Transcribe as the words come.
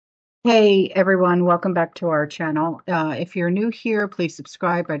Hey everyone, welcome back to our channel. If you're new here, please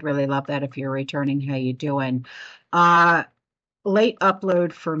subscribe. I'd really love that. If you're returning, how you doing? Uh, Late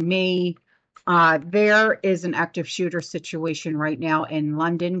upload for me. There is an active shooter situation right now in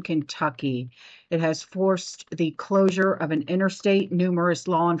London, Kentucky. It has forced the closure of an interstate. Numerous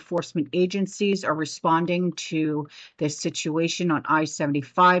law enforcement agencies are responding to this situation on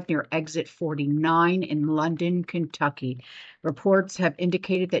I-75 near exit 49 in London, Kentucky. Reports have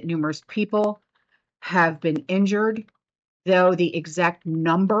indicated that numerous people have been injured, though the exact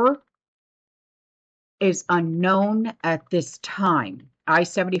number is unknown at this time.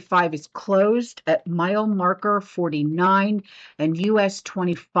 I-75 is closed at mile marker 49 and US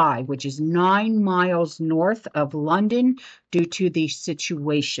 25, which is 9 miles north of London due to the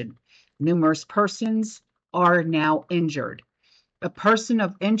situation. Numerous persons are now injured. A person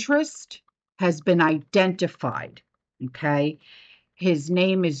of interest has been identified. Okay. His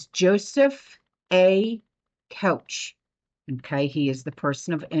name is Joseph A. Couch. Okay, he is the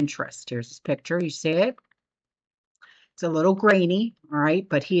person of interest. Here's his picture. You see it? It's a little grainy, all right,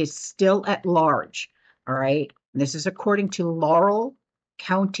 but he is still at large, all right? And this is according to Laurel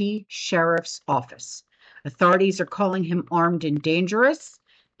County Sheriff's Office. Authorities are calling him armed and dangerous.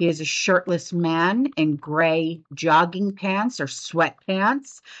 He is a shirtless man in gray jogging pants or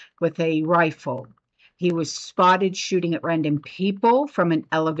sweatpants with a rifle. He was spotted shooting at random people from an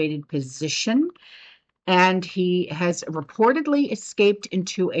elevated position, and he has reportedly escaped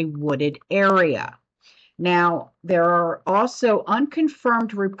into a wooded area. Now, there are also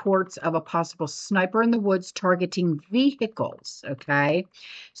unconfirmed reports of a possible sniper in the woods targeting vehicles, okay?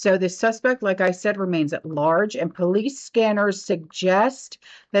 So the suspect, like I said, remains at large, and police scanners suggest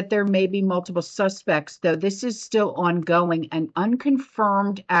that there may be multiple suspects, though this is still ongoing and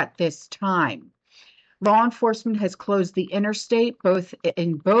unconfirmed at this time. Law enforcement has closed the interstate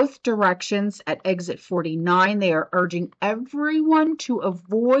in both directions at exit 49. They are urging everyone to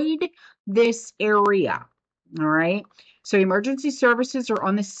avoid this area. All right. So emergency services are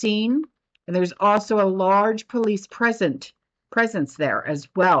on the scene, and there's also a large police presence there as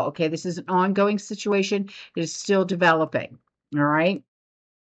well. Okay, this is an ongoing situation. It is still developing. All right.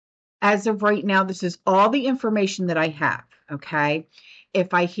 As of right now, this is all the information that I have. Okay.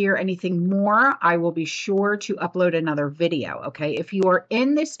 If I hear anything more, I will be sure to upload another video. Okay. If you are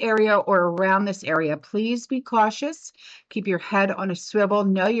in this area or around this area, please be cautious. Keep your head on a swivel.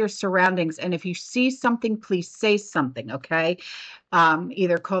 Know your surroundings. And if you see something, please say something. Okay.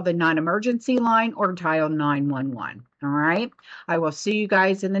 Either call the non-emergency line or dial 911. All right. I will see you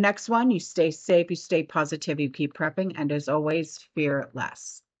guys in the next one. You stay safe. You stay positive. You keep prepping. And as always, fear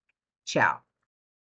less. Ciao.